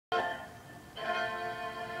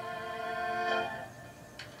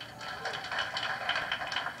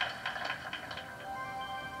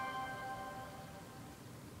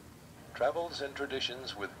Travels and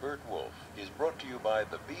Traditions with Bert Wolf is brought to you by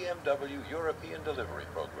the BMW European Delivery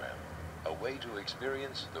Program, a way to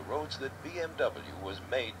experience the roads that BMW was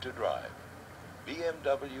made to drive.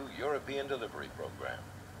 BMW European Delivery Program.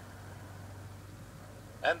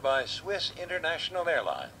 And by Swiss International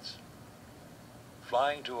Airlines,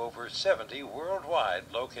 flying to over 70 worldwide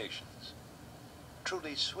locations.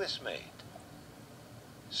 Truly Swiss-made.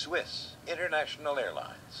 Swiss International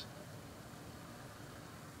Airlines.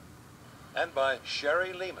 And by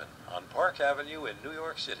Sherry Lehman on Park Avenue in New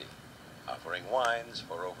York City, offering wines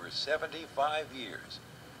for over 75 years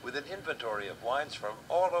with an inventory of wines from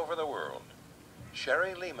all over the world.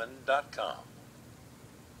 SherryLehman.com.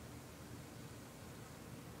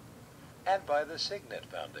 And by the Signet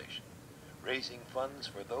Foundation, raising funds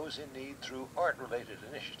for those in need through art-related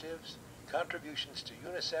initiatives, contributions to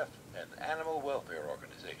UNICEF and animal welfare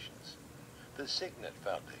organizations. The Signet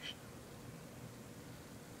Foundation.